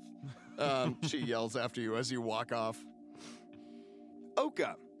have. She yells after you as you walk off.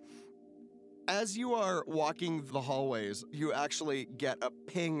 Oka, as you are walking the hallways, you actually get a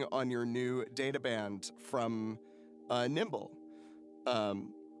ping on your new databand from Nimble.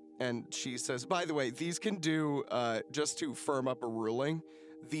 And she says, by the way, these can do, just to firm up a ruling,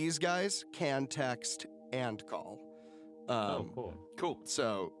 these guys can text and call. Cool. Cool.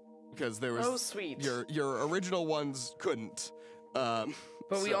 So, because there was... Oh, sweet. Your original ones couldn't. But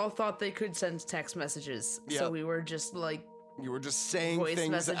we all thought they could send text messages, so we were just, like... You were just saying voice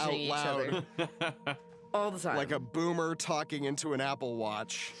things out messaging each loud. other. All the time. Like a boomer talking into an Apple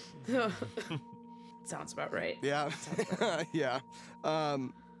Watch. Sounds about right. Yeah. Yeah.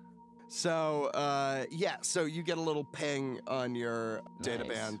 So you get a little ping on your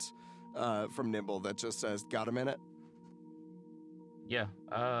databand from Nimble that just says, got a minute? Yeah,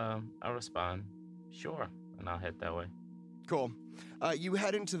 I'll respond. Sure, and I'll head that way. Cool. You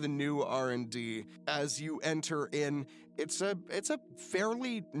head into the new R&D. As you enter in, it's a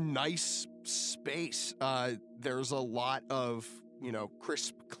fairly nice space. There's a lot of,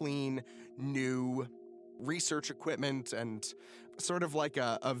 crisp, clean, new research equipment and sort of like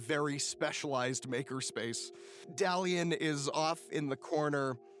a very specialized makerspace. Dalian is off in the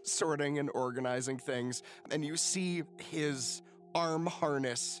corner sorting and organizing things, and you see his arm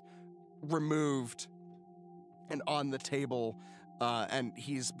harness removed and on the table, and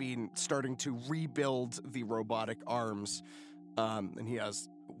he's been starting to rebuild the robotic arms, and he has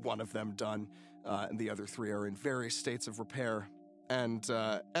one of them done, and the other three are in various states of repair. And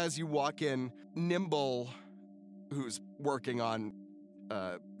as you walk in, Nimble, who's working on,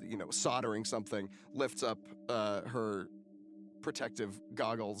 soldering something, lifts up her protective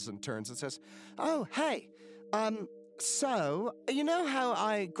goggles and turns and says, "Oh, hey, so, you know how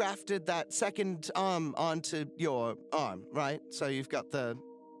I grafted that second arm onto your arm, right? So you've got the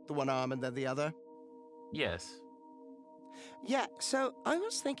one arm and then the other? Yes. Yeah, so I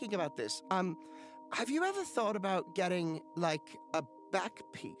was thinking about this. Have you ever thought about getting, like, a back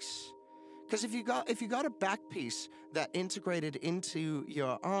piece? Because if you got a back piece that integrated into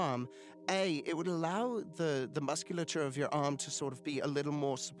your arm, A, it would allow the musculature of your arm to sort of be a little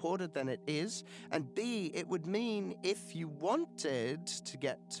more supported than it is, and B, it would mean if you wanted to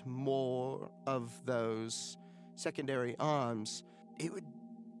get more of those secondary arms, it would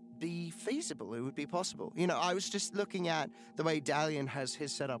be feasible, it would be possible. I was just looking at the way Dalian has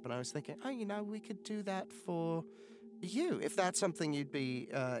his set up, and I was thinking, we could do that for you, if that's something you'd be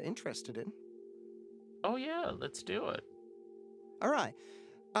interested in. Oh, yeah, let's do it. All right.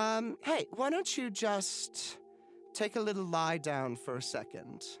 Hey, why don't you just take a little lie down for a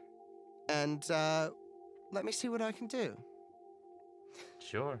second and let me see what I can do.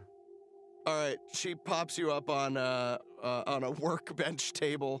 Sure. All right, she pops you up on a workbench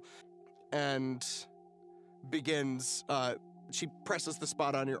table and begins, she presses the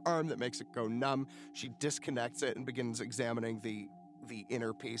spot on your arm that makes it go numb. She disconnects it and begins examining the the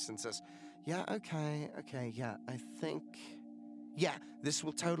inner piece and says, yeah, okay, yeah, I think, yeah, this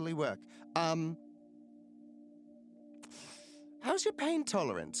will totally work. How's your pain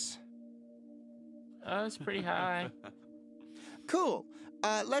tolerance? It's pretty high. Cool.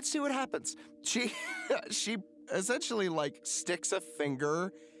 Let's see what happens. She essentially like sticks a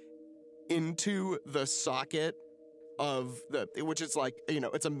finger into the socket of which is like,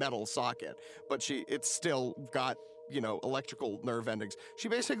 it's a metal socket, but it's still got, electrical nerve endings. She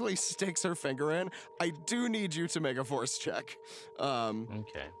basically sticks her finger in. I do need you to make a force check.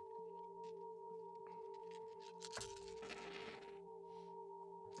 Okay.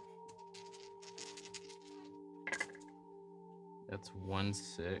 That's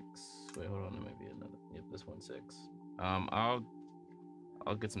 1-6. Wait, hold on, maybe another. Yep, this 1-6.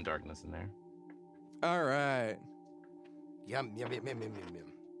 I'll get some darkness in there. All right. Yum.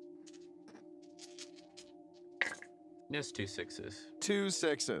 Yes, 2 6s. 2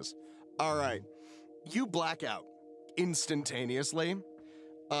 6s. All right. You black out instantaneously.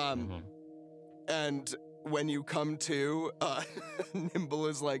 And when you come to, Nimble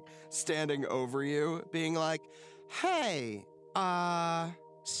is like standing over you, being like, hey,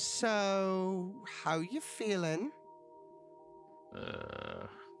 so how you feeling? A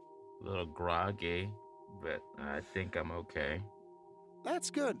little groggy, but I think I'm okay. That's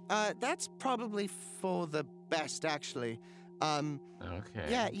good. That's probably for the best, actually. Okay.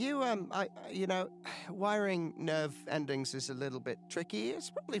 Yeah, wiring nerve endings is a little bit tricky. It's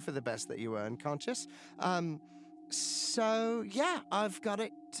probably for the best that you were unconscious. So yeah, I've got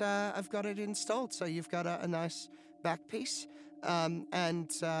it installed. So you've got a nice back piece. And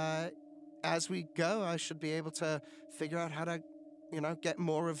as we go, I should be able to figure out how to, get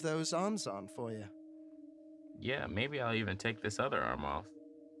more of those arms on for you. Yeah, maybe I'll even take this other arm off.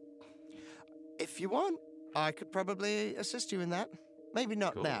 If you want, I could probably assist you in that. Maybe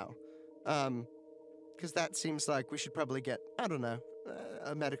not now. Because that seems like we should probably get, I don't know,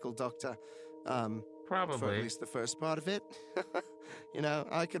 a medical doctor. Probably. For at least the first part of it.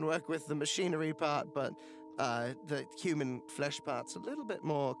 I can work with the machinery part, but the human flesh part's a little bit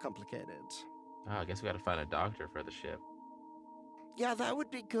more complicated. Oh, I guess we gotta find a doctor for the ship. Yeah, that would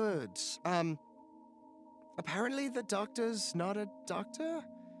be good. Apparently the doctor's not a doctor?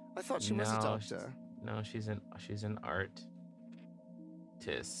 I thought she was a doctor. No, she's an artist.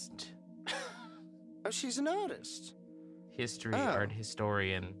 Oh, she's an artist? Art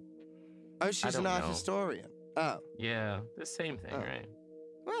historian. Oh, she's an art historian. Oh. Yeah, the same thing, right?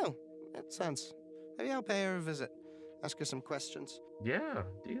 Well, that sounds... Maybe I'll pay her a visit. Ask her some questions. Yeah,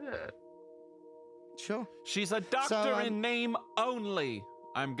 do that. Sure. She's a doctor in name only.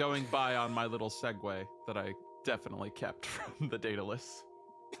 I'm going by on my little segue that I definitely kept from the Daedalus.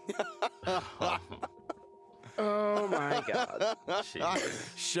 Oh my god.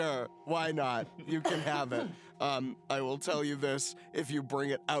 Sure, why not? You can have it. I will tell you this, if you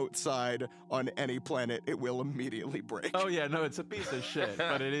bring it outside on any planet, it will immediately break. Oh yeah, no, it's a piece of shit,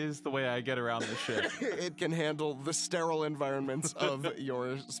 but it is the way I get around the ship. It can handle the sterile environments of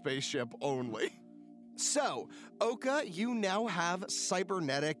your spaceship only. So, Oka, you now have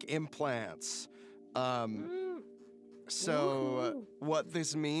cybernetic implants. So what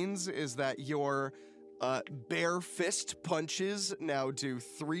this means is that your bare fist punches now do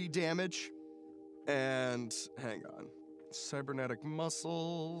 3 damage. And hang on. Cybernetic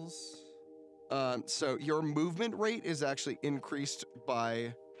muscles. So your movement rate is actually increased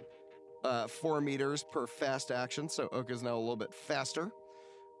by 4 meters per fast action. So Oka's now a little bit faster.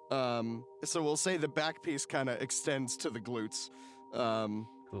 So we'll say the back piece kind of extends to the glutes.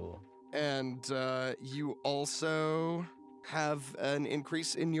 Cool. And you also have an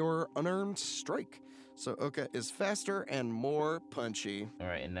increase in your unarmed strike. So Oka is faster and more punchy. All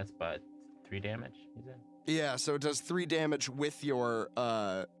right, and that's about 3 damage, you said? Yeah, so it does 3 damage with your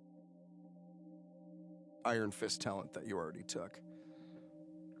Iron Fist talent that you already took.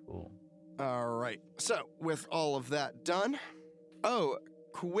 Cool. All right, so with all of that done... Oh,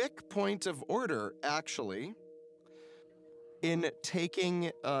 quick point of order, actually. In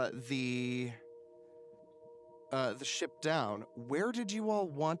taking the ship down, where did you all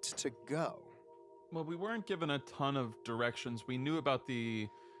want to go? Well, we weren't given a ton of directions. We knew about the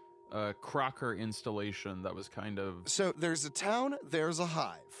Crocker installation that was kind of... So there's a town, there's a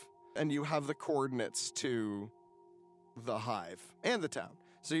hive, and you have the coordinates to the hive and the town.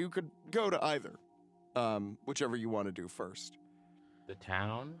 So you could go to either, whichever you want to do first. The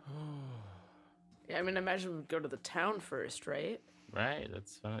town? Yeah, I mean, imagine we'd go to the town first, right? Right,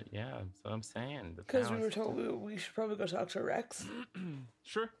 that's what I'm saying. Because we were told we should probably go talk to Rex.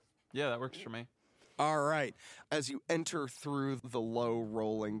 Sure. Yeah, that works for me. All right. As you enter through the low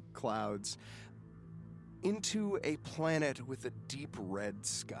rolling clouds into a planet with a deep red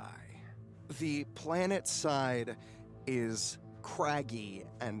sky. The planet side is craggy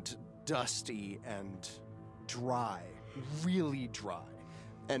and dusty and dry, really dry,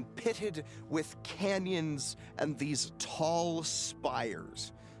 and pitted with canyons and these tall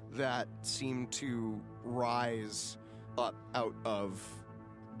spires that seem to rise up out of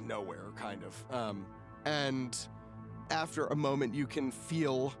nowhere, kind of. And after a moment, you can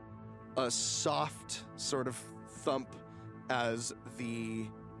feel a soft sort of thump as the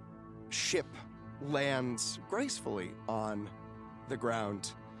ship lands gracefully on the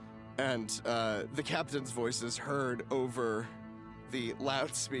ground. And the captain's voice is heard over the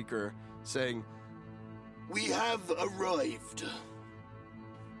loudspeaker saying, "We have arrived."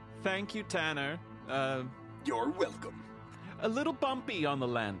 Thank you, Tanner. You're welcome. A little bumpy on the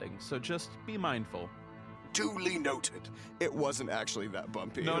landing, so just be mindful. Duly noted. It wasn't actually that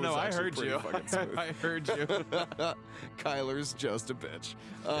bumpy. No, I actually heard pretty you. fucking smooth. I heard you. Kyler's just a bitch.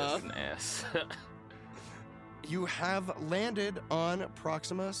 Just an ass. You have landed on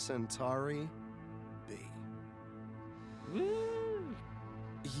Proxima Centauri B. Woo.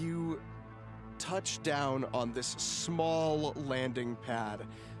 You touch down on this small landing pad,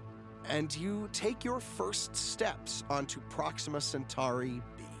 and you take your first steps onto Proxima Centauri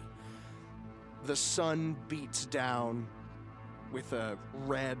B. The sun beats down with a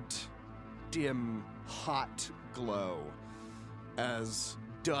red, dim, hot glow as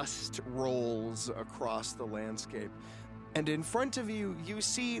dust rolls across the landscape. And in front of you, you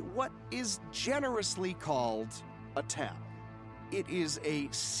see what is generously called a town. It is a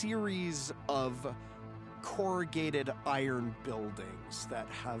series of corrugated iron buildings that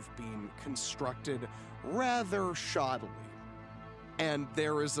have been constructed rather shoddily. And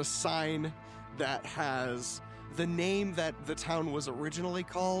there is a sign that has the name that the town was originally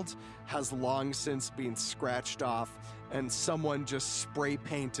called has long since been scratched off, and someone just spray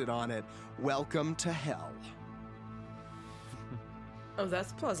painted on it, "Welcome to Hell." Oh,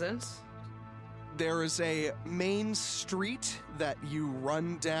 that's pleasant. There is a main street that you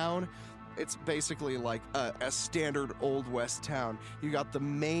run down. It's basically like a standard Old West town. You got the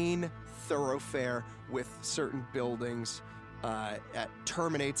main thoroughfare with certain buildings.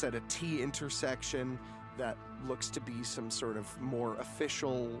 Terminates at a T intersection that looks to be some sort of more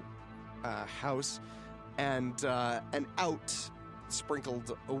official house. And out,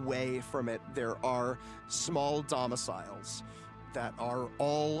 sprinkled away from it, there are small domiciles that are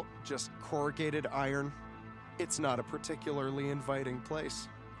all just corrugated iron. It's not a particularly inviting place,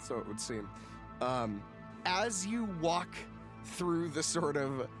 so it would seem. As you walk through the sort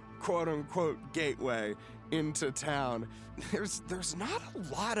of quote-unquote gateway into town, there's not a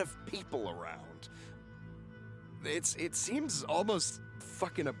lot of people around. It seems almost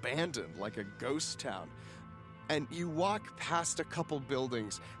fucking abandoned, like a ghost town. And you walk past a couple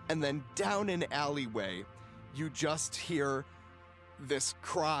buildings, and then down an alleyway, you just hear this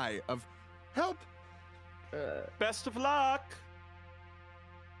cry of, "Help!" Best of luck!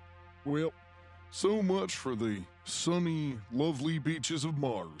 Well, so much for the sunny, lovely beaches of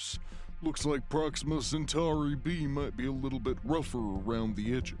Mars. Looks like Proxima Centauri B might be a little bit rougher around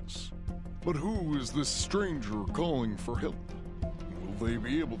the edges. But who is this stranger calling for help? Will they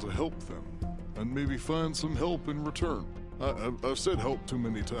be able to help them? And maybe find some help in return? I've said help too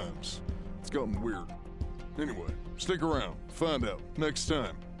many times. It's gotten weird. Anyway, stick around. Find out next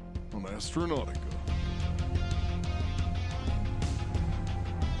time on Astronautica.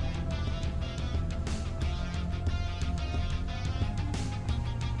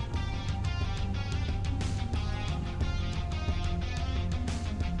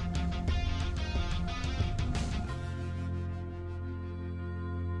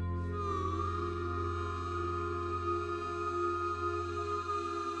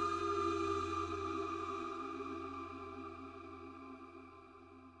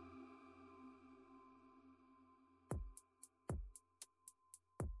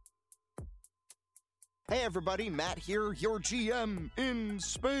 Hey everybody, Matt here, your GM in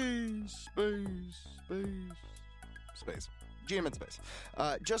space. GM in space.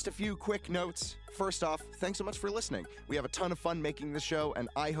 Just a few quick notes. First off, thanks so much for listening. We have a ton of fun making this show, and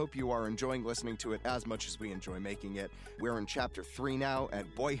I hope you are enjoying listening to it as much as we enjoy making it. We're in Chapter 3 now,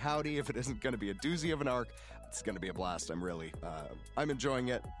 and boy howdy, if it isn't going to be a doozy of an arc, it's going to be a blast. I'm enjoying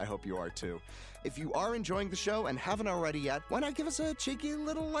it. I hope you are too. If you are enjoying the show and haven't already yet, why not give us a cheeky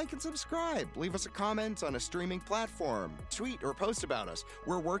little like and subscribe? Leave us a comment on a streaming platform. Tweet or post about us.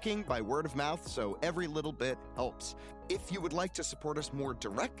 We're working by word of mouth, so every little bit helps. If you would like to support us more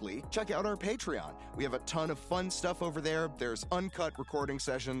directly, check out our Patreon. We have a ton of fun stuff over there. There's uncut recording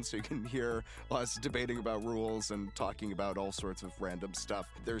sessions, so you can hear us debating about rules and talking about all sorts of random stuff.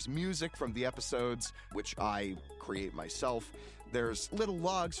 There's music from the episodes, which I create myself. There's little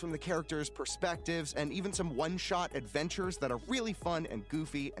logs from the characters' perspectives, and even some one-shot adventures that are really fun and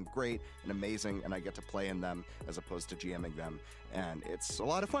goofy and great and amazing, and I get to play in them as opposed to GMing them, and it's a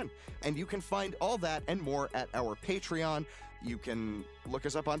lot of fun. And you can find all that and more at our Patreon. You can look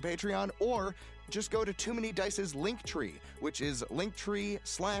us up on Patreon, or just go to Too Many Dice's Linktree, which is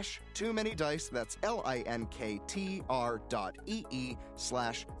linktree/TooManyDice. That's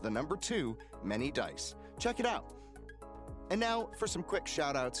linktr.ee/2many-dice. Check it out. And now for some quick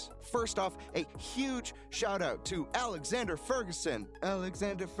shout-outs. First off, a huge shout-out to Alexander Ferguson,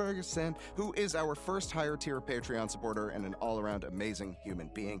 who is our first higher-tier Patreon supporter and an all-around amazing human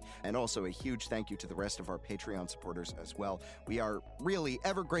being. And also a huge thank you to the rest of our Patreon supporters as well. We are really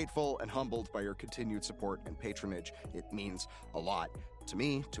ever grateful and humbled by your continued support and patronage. It means a lot. To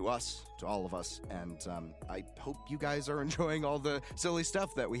me, to us, to all of us. And I hope you guys are enjoying all the silly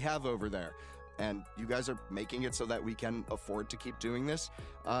stuff that we have over there. And you guys are making it so that we can afford to keep doing this.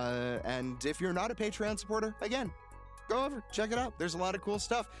 And if you're not a Patreon supporter, again, go over, check it out. There's a lot of cool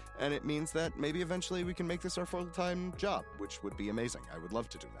stuff. And it means that maybe eventually we can make this our full-time job, which would be amazing. I would love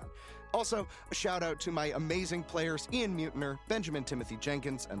to do that. Also, a shout out to my amazing players, Ian Mutiner, Benjamin Timothy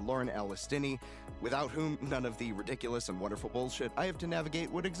Jenkins, and Lauren Alice Dinney, without whom none of the ridiculous and wonderful bullshit I have to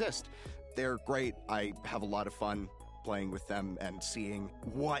navigate would exist. They're great. I have a lot of fun playing with them and seeing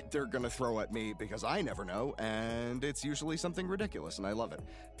what they're gonna throw at me, because I never know, and it's usually something ridiculous, and I love it.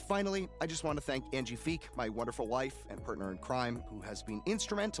 Finally, I just want to thank Angie Feek, my wonderful wife and partner in crime, who has been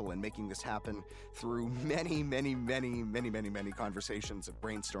instrumental in making this happen through many conversations and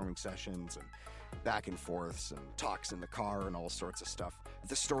brainstorming sessions and back and forths and talks in the car and all sorts of stuff.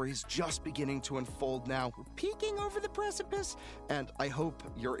 The story's just beginning to unfold now. We're peeking over the precipice, and I hope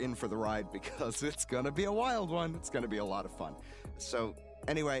you're in for the ride, because it's gonna be a wild one. It's gonna be a lot of fun. So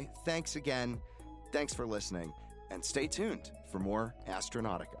anyway, thanks again. Thanks for listening, and stay tuned for more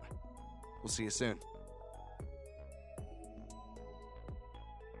Astronautica. We'll see you soon.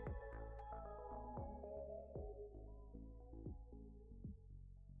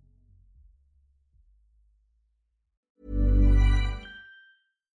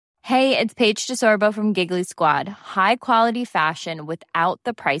 Hey, it's Paige DeSorbo from Giggly Squad. High quality fashion without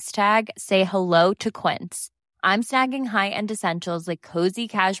the price tag. Say hello to Quince. I'm snagging high-end essentials like cozy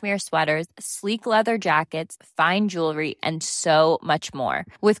cashmere sweaters, sleek leather jackets, fine jewelry, and so much more.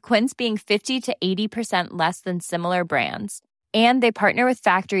 With Quince being 50 to 80% less than similar brands. And they partner with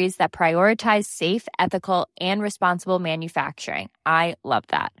factories that prioritize safe, ethical, and responsible manufacturing. I love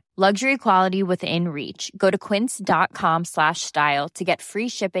that. Luxury quality within reach. Go to quince.com/style to get free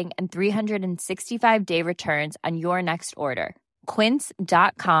shipping and 365-day returns on your next order.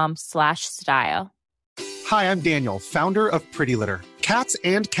 Quince.com/style. Hi, I'm Daniel, founder of Pretty Litter. Cats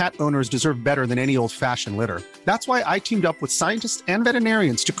and cat owners deserve better than any old-fashioned litter. That's why I teamed up with scientists and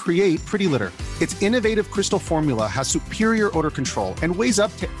veterinarians to create Pretty Litter. Its innovative crystal formula has superior odor control and weighs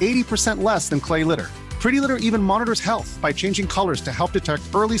up to 80% less than clay litter. Pretty Litter even monitors health by changing colors to help detect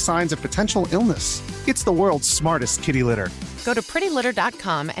early signs of potential illness. It's the world's smartest kitty litter. Go to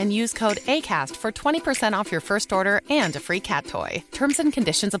prettylitter.com and use code ACAST for 20% off your first order and a free cat toy. Terms and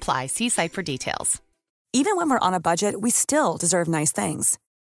conditions apply. See site for details. Even when we're on a budget, we still deserve nice things.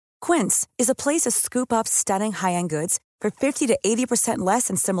 Quince is a place to scoop up stunning high-end goods for 50 to 80% less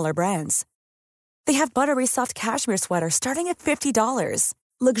than similar brands. They have buttery soft cashmere sweaters starting at $50,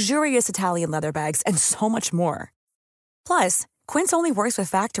 luxurious Italian leather bags, and so much more. Plus, Quince only works with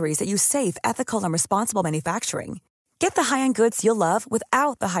factories that use safe, ethical, and responsible manufacturing. Get the high-end goods you'll love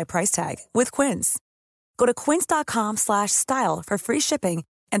without the high price tag with Quince. Go to quince.com/style for free shipping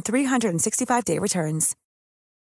and 365-day returns.